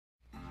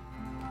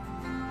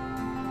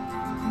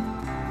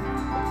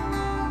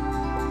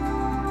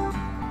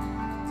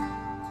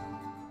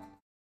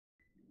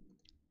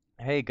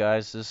Hey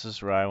guys, this is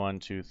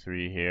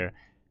Rye123 here,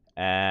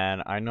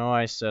 and I know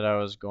I said I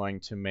was going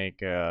to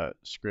make a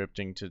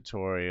scripting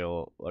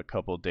tutorial a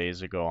couple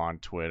days ago on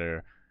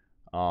Twitter,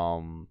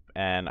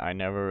 and I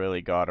never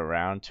really got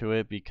around to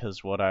it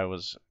because what I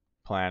was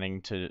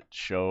planning to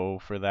show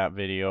for that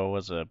video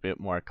was a bit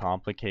more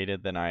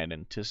complicated than I had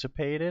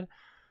anticipated.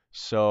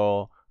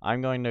 So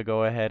I'm going to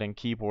go ahead and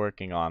keep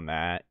working on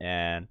that,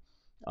 and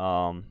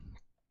um,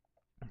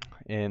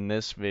 in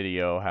this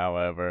video,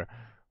 however,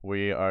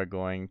 we are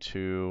going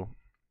to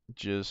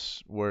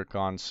just work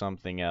on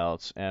something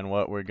else. And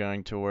what we're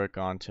going to work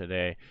on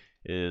today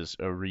is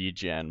a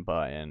regen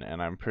button.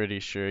 And I'm pretty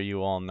sure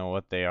you all know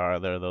what they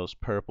are. They're those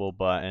purple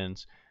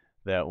buttons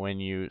that when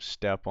you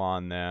step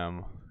on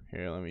them,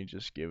 here, let me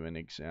just give an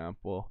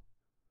example.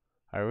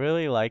 I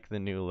really like the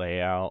new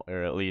layout,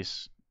 or at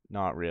least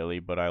not really,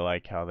 but I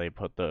like how they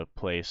put the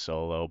play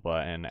solo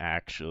button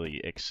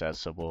actually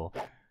accessible.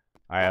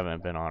 I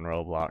haven't been on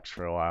Roblox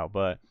for a while,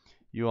 but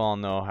you all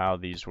know how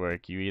these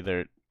work. You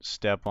either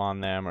step on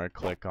them or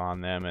click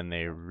on them and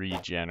they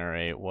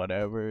regenerate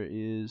whatever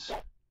is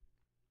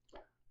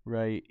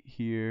right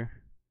here.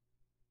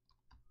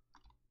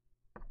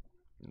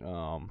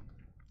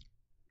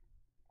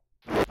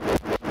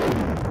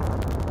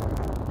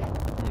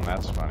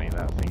 That's funny,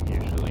 that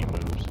thing usually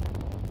moves.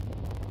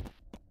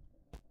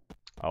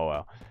 Oh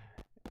well.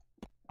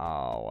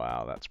 Oh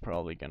wow, that's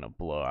probably gonna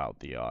blow out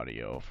the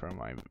audio for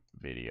my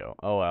video.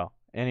 Oh well.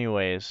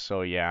 Anyways,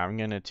 so yeah, I'm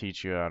gonna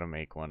teach you how to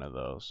make one of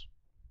those.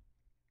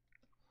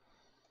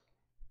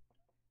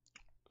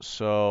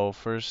 So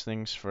first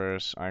things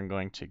first, I'm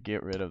going to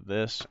get rid of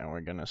this and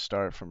we're going to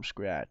start from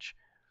scratch.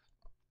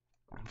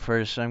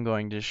 First, I'm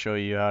going to show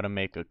you how to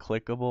make a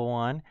clickable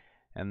one,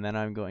 and then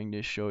I'm going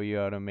to show you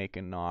how to make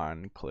a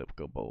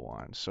non-clickable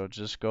one. So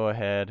just go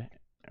ahead,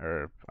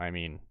 I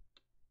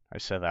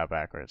said that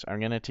backwards. I'm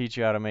going to teach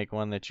you how to make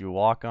one that you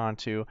walk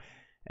onto,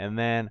 and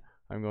then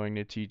I'm going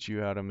to teach you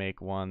how to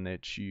make one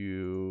that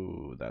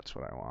that's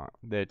what I want,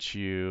 that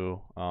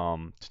you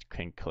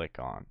can click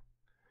on.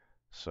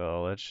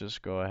 So let's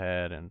just go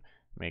ahead and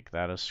make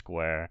that a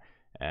square,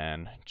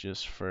 and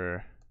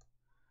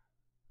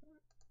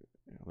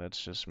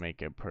let's just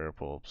make it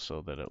purple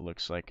so that it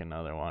looks like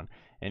another one.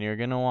 And you're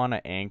going to want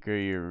to anchor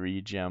your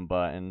regen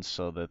buttons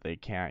so that they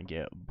can't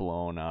get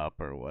blown up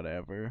or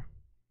whatever.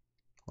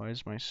 Why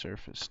is my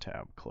surface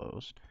tab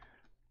closed?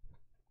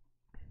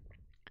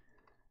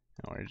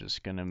 And we're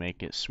just going to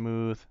make it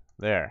smooth.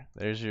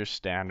 There's your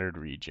standard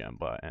regen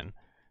button.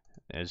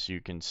 As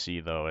you can see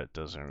though, it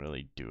doesn't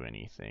really do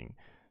anything.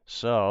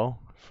 So,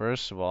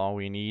 first of all,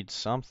 we need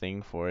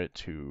something for it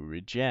to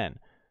regen.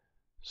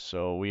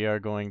 So we are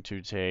going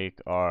to take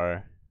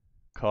our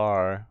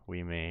car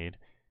we made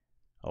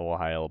a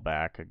while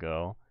back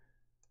ago.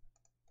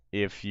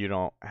 If you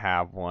don't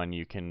have one,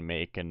 you can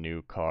make a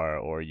new car,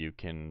 or you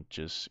can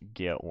just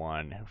get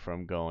one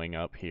from going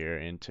up here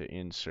into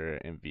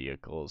insert and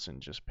vehicles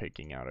and just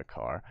picking out a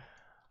car.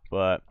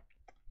 But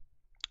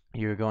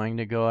you're going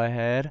to go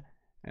ahead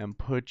and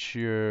put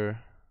your,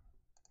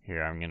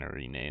 here, I'm going to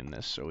rename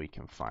this so we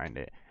can find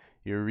it,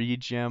 your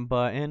regen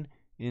button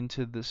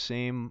into the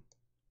same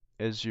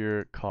as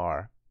your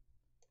car,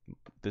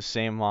 the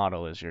same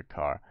model as your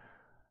car.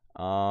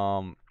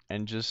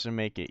 And just to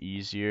make it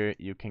easier,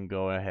 you can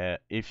go ahead,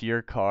 if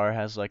your car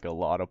has like a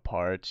lot of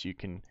parts, you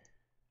can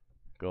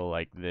go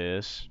like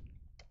this.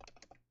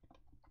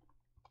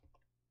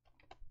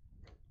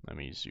 Let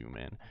me zoom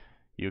in.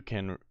 You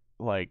can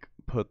like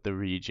put the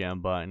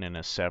regen button in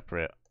a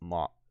separate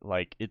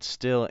like it's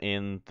still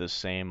in the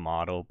same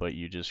model, but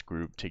you just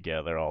group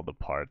together all the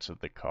parts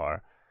of the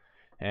car.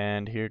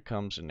 And here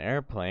comes an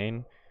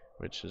airplane,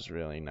 which is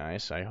really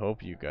nice. I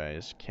hope you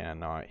guys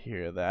cannot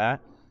hear that.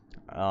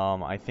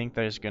 I think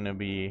there's gonna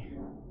be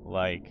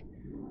like,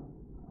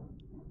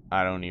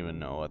 I don't even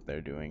know what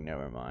they're doing,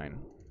 never mind.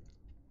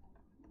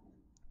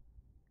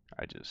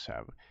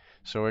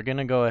 So we're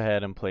gonna go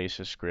ahead and place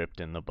a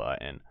script in the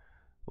button,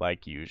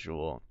 like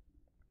usual.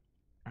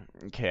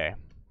 Okay.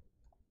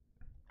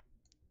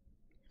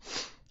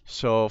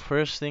 So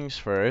first things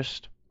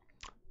first,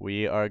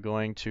 we are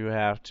going to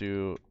have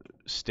to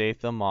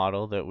state the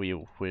model that we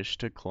wish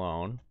to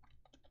clone.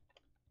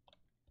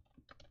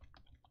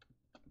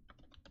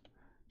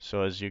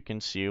 So as you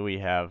can see, we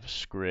have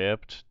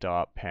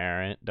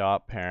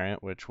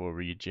script.Parent.Parent, which will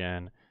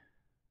regen.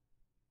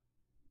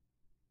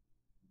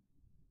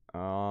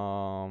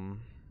 On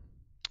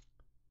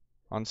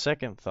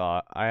second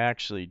thought, I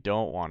actually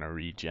don't want to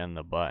regen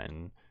the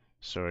button,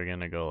 so we're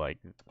gonna go like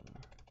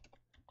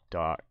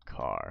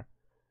 .car.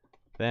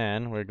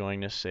 Then we're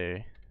going to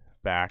say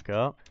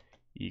backup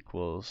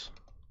equals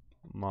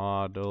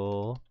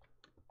model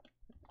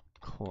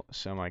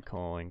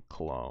semicolon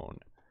clone.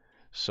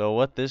 So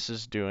what this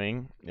is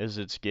doing is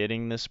it's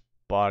getting this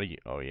body,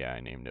 oh yeah,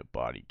 I named it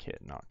body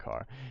kit, not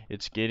car.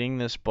 It's getting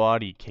this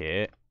body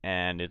kit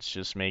and it's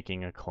just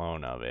making a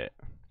clone of it.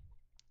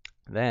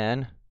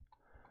 Then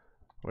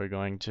we're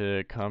going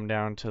to come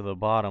down to the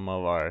bottom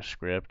of our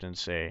script and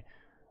say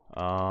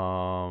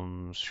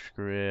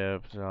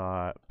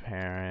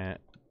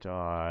script.Parent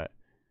dot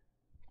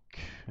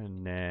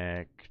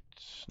connect.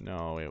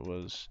 No, it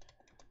was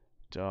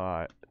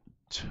dot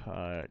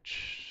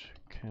touch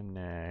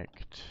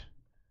connect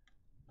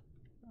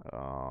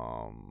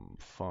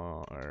onTouched.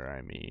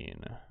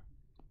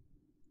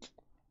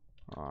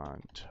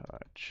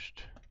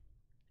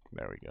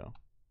 There we go.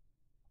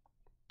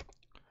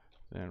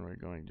 Then we're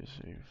going to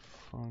say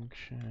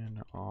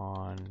function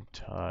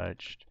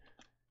onTouched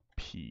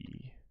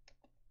p.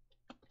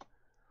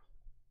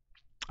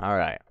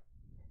 Alright.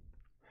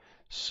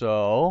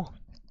 So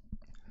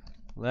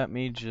let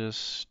me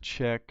just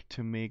check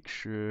to make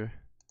sure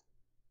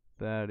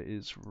that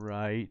is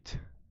right.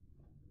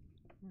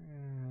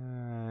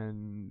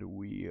 And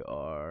we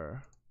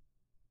are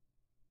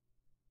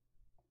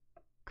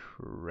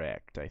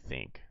correct, I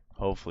think.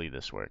 Hopefully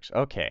this works.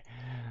 Okay.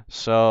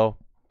 So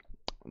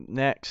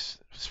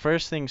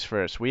first things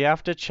first, we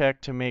have to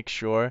check to make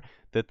sure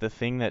that the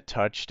thing that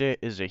touched it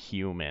is a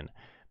human.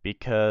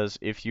 Because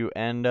if you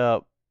end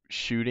up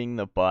shooting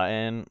the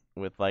button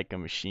with like a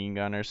machine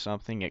gun or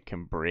something, it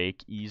can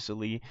break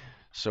easily.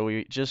 So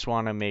we just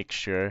want to make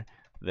sure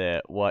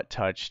that what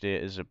touched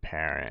it is a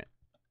parent.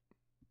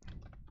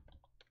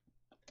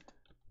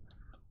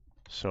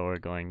 So we're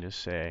going to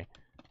say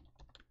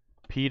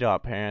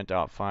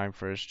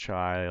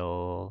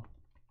p.Parent..findFirstChild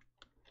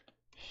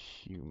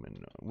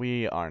Humanoid.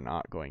 We are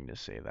not going to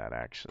say that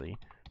actually.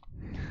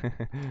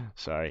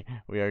 Sorry.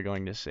 We are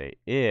going to say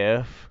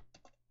if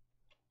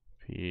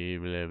p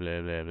blah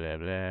blah blah blah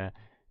blah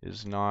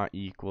is not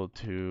equal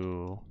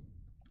to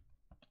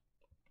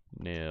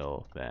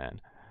nil, then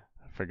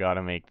I forgot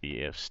to make the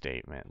if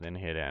statement, then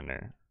hit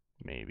enter.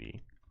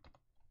 Maybe.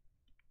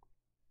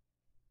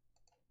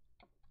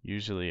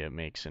 Usually it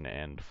makes an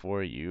end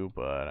for you,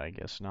 but I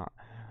guess not.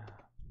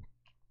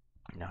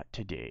 Not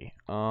today.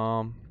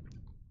 What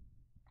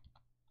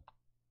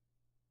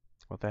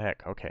the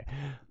heck? Okay.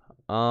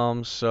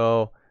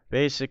 So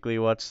basically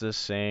what's this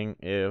saying?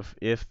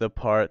 If the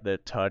part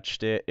that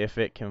touched it, if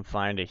it can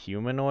find a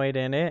humanoid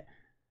in it,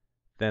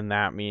 then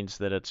that means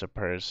that it's a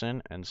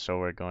person, and so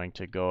we're going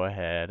to go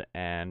ahead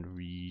and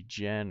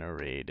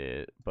regenerate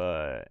it.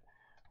 But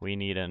we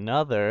need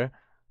another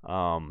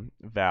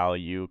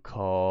value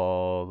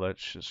called,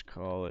 let's just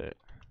call it,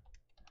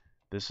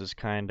 this is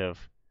kind of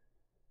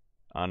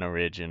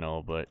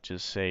unoriginal, but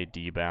just say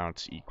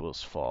debounce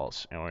equals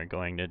false. And we're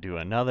going to do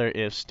another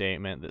if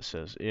statement that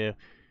says if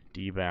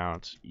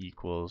debounce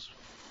equals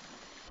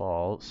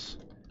false,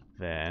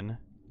 then,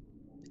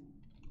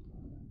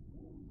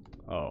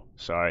 oh,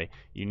 sorry,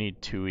 you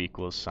need two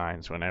equal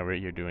signs whenever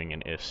you're doing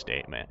an if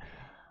statement.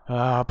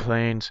 Ah,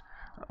 planes.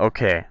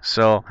 Okay,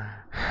 so,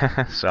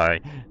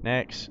 sorry.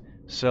 Next,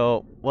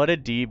 so what a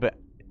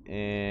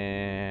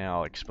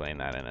I'll explain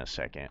that in a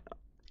second.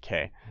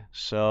 Okay,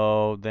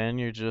 so then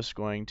you're just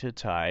going to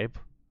type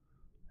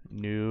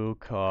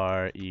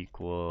newcar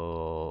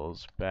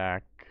equals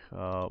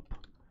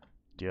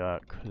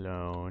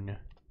backup.clone.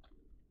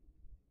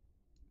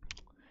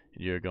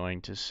 You're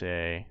going to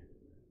say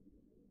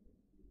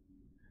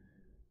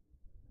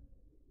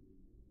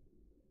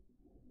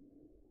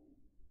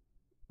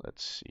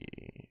let's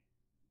see.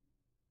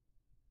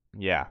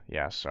 Yeah,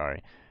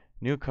 sorry.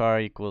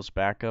 Newcar equals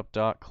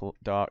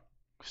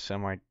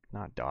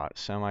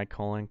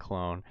semicolon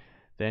clone.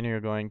 Then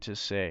you're going to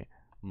say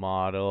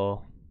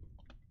model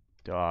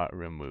dot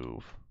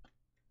remove,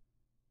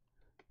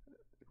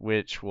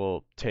 which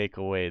will take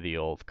away the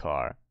old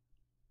car.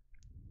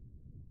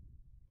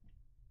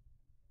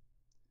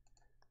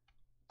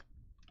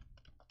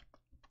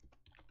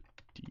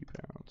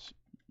 Debounce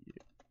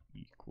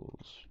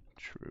equals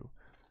true.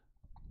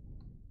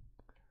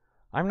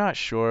 I'm not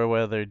sure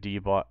whether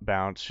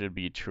debounce should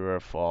be true or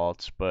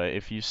false, but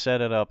if you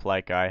set it up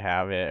like I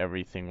have it,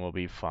 everything will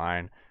be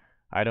fine.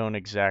 I don't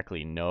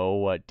exactly know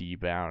what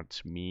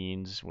debounce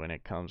means when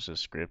it comes to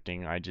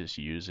scripting. I just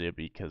use it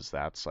because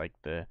that's like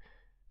the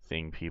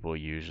thing people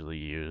usually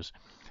use.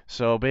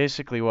 So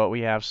basically what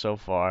we have so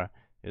far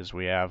is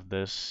we have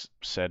this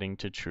setting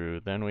to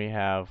true. Then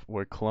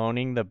we're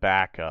cloning the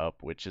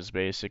backup, which is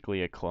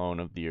basically a clone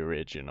of the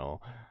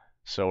original.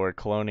 So we're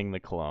cloning the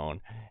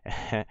clone.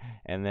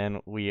 And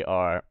then we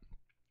are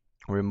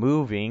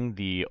removing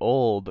the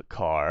old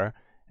car,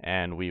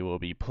 and we will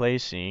be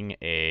placing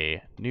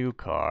a new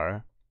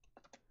car.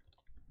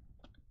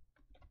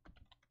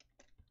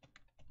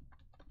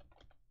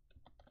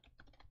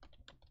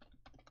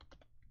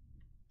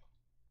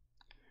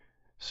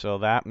 So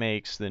that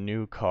makes the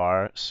new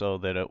car so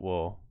that it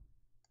will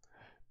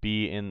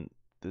be in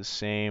the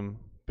same,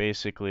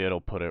 basically it'll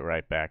put it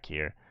right back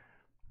here.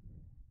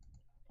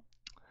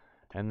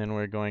 And then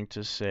we're going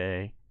to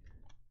say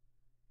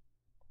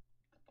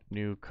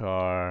new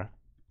car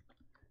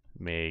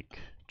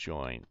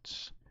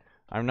MakeJoints.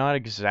 I'm not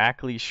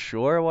exactly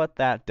sure what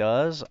that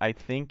does. I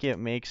think it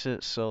makes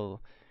it so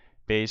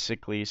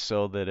basically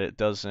so that it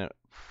doesn't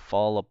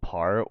fall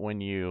apart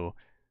when you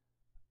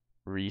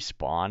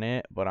respawn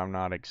it, but I'm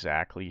not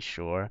exactly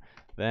sure.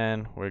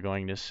 Then we're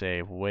going to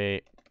say we're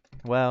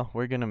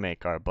going to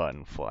make our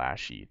button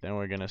flashy. Then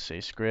we're going to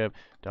say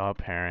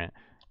script.Parent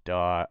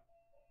dot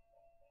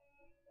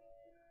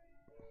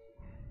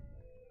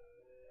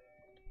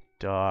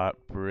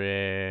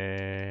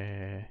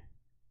brick,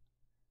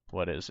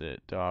 what is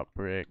it? Dot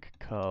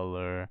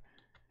BrickColor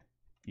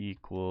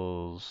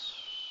equals,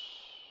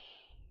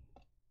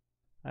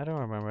 I don't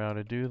remember how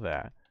to do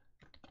that.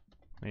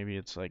 Maybe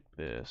it's like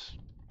this.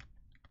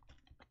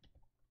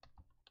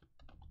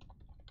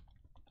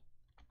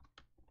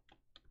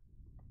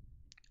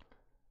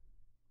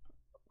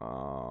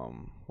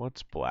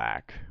 What's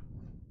black?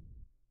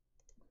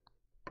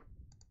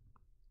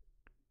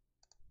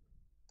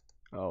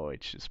 Oh,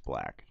 it's just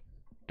black.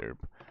 Derp.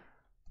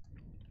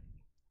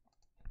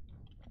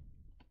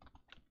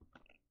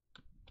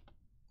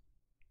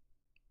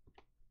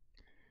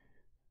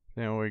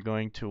 Then we're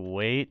going to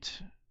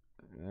wait.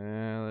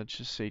 Let's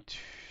just say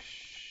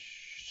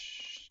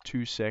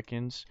 2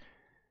 seconds.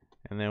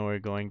 And then we're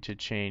going to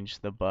change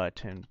the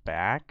button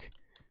back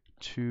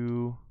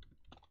to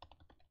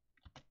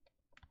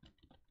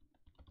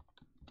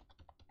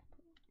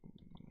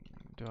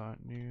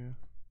 .new.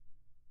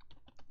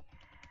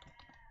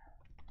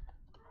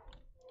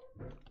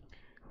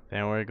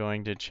 Then we're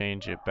going to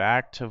change it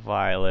back to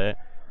violet.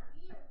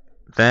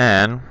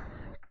 Then,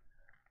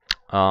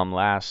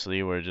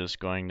 lastly, we're just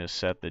going to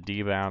set the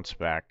debounce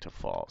back to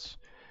false.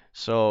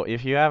 So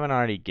if you haven't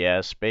already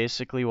guessed,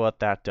 basically what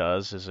that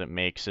does is it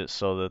makes it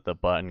so that the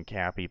button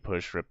can't be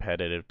pushed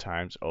repetitive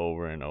times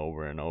over and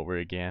over and over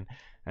again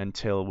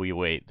until we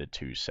wait the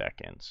 2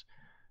 seconds,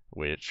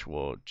 which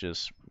will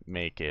just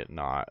make it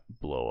not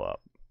blow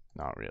up.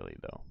 Not really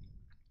though.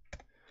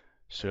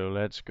 So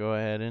let's go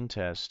ahead and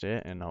test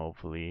it, and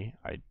hopefully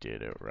I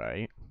did it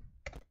right.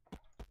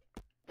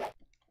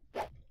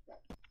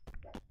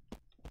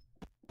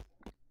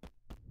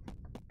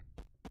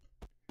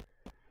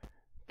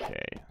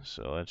 Okay,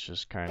 so let's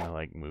just kind of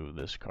like move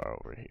this car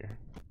over here.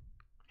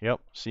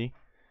 Yep, see?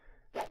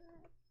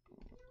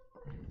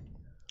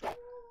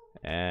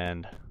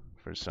 And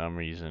for some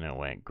reason it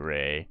went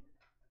gray,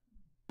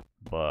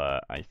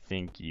 but I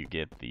think you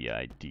get the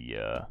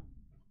idea.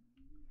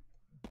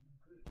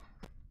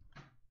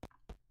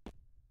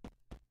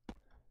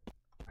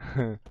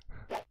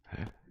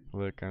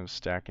 Look, I'm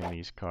stacking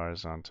these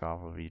cars on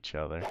top of each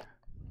other.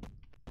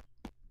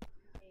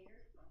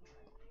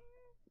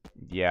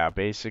 Yeah,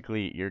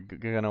 basically you're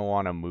gonna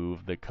want to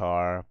move the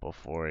car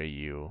before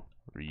you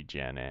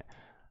regen it.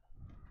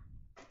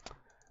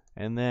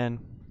 And then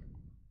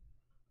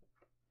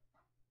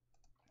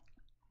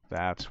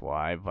that's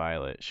why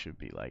violet should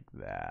be like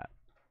that.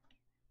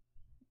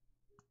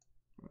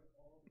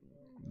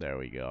 There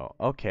we go.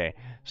 Okay,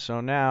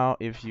 so now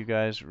if you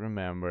guys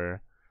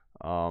remember,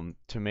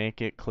 to make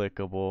it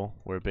clickable,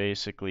 we're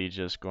basically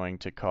just going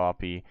to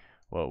copy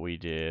what we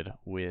did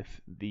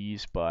with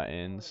these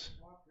buttons.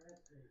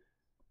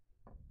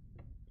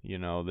 You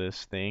know,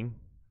 this thing.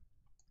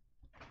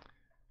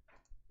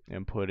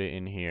 And put it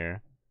in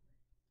here.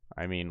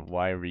 I mean,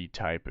 why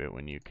retype it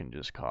when you can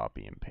just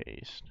copy and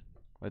paste?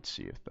 Let's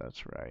see if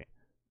that's right.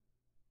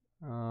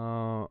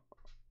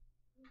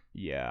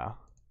 Yeah.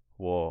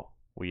 Well,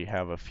 we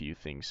have a few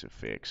things to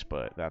fix,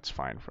 but that's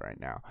fine for right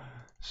now.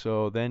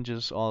 So then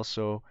just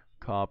also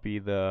copy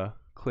the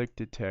click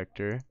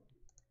detector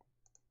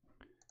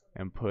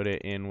and put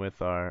it in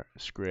with our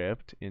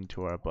script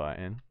into our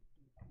button.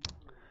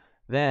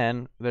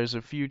 Then there's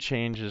a few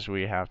changes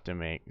we have to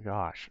make.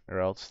 Gosh, or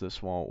else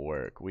this won't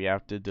work. We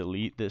have to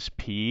delete this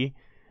P,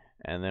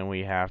 and then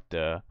we have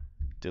to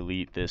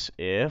delete this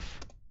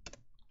if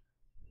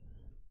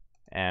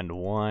and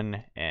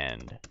one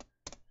end.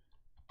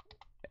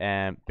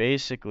 And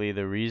basically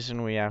the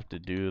reason we have to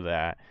do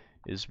that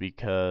is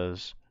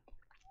because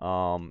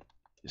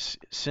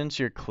since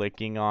you're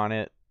clicking on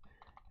it,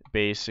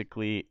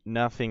 basically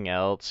nothing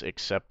else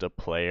except a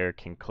player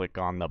can click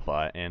on the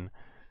button,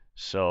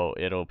 so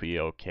it'll be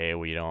okay.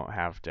 We don't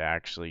have to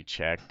actually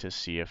check to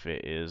see if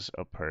it is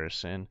a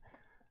person.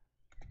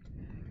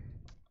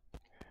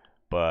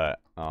 But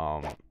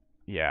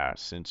yeah,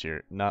 since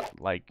you're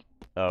not like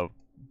a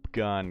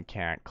gun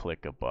can't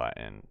click a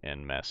button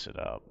and mess it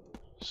up.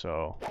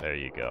 So there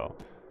you go.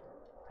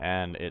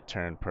 And it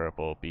turned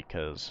purple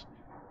because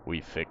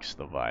we fixed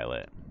the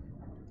violet.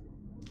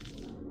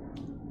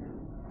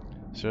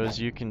 So as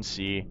you can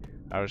see,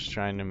 I was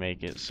trying to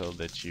make it so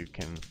that you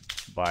can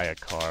buy a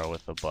car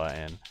with a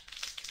button,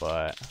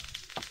 but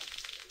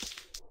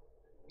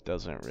it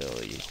doesn't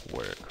really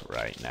work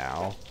right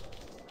now.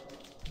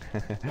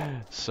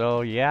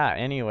 So yeah,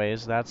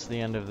 anyways, that's the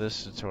end of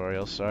this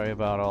tutorial. Sorry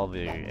about all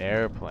the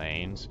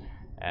airplanes,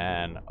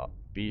 and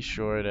be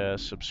sure to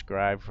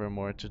subscribe for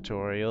more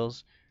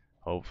tutorials.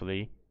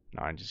 Hopefully.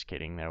 No, I'm just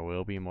kidding. There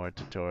will be more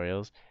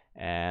tutorials.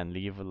 And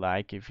leave a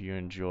like if you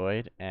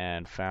enjoyed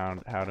and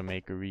found how to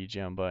make a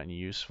regen button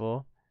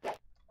useful.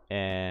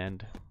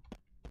 And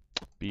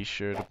be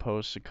sure to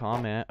post a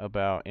comment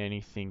about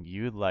anything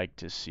you'd like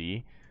to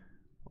see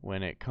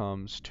when it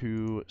comes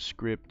to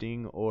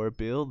scripting or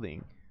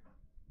building.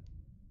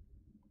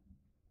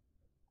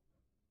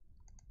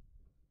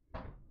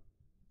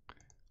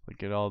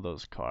 Look at all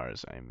those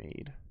cars I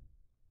made.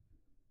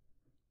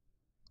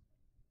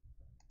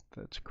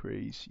 That's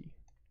crazy.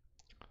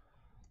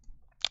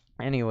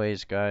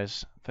 Anyways,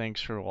 guys,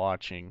 thanks for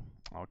watching.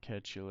 I'll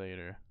catch you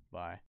later.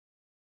 Bye.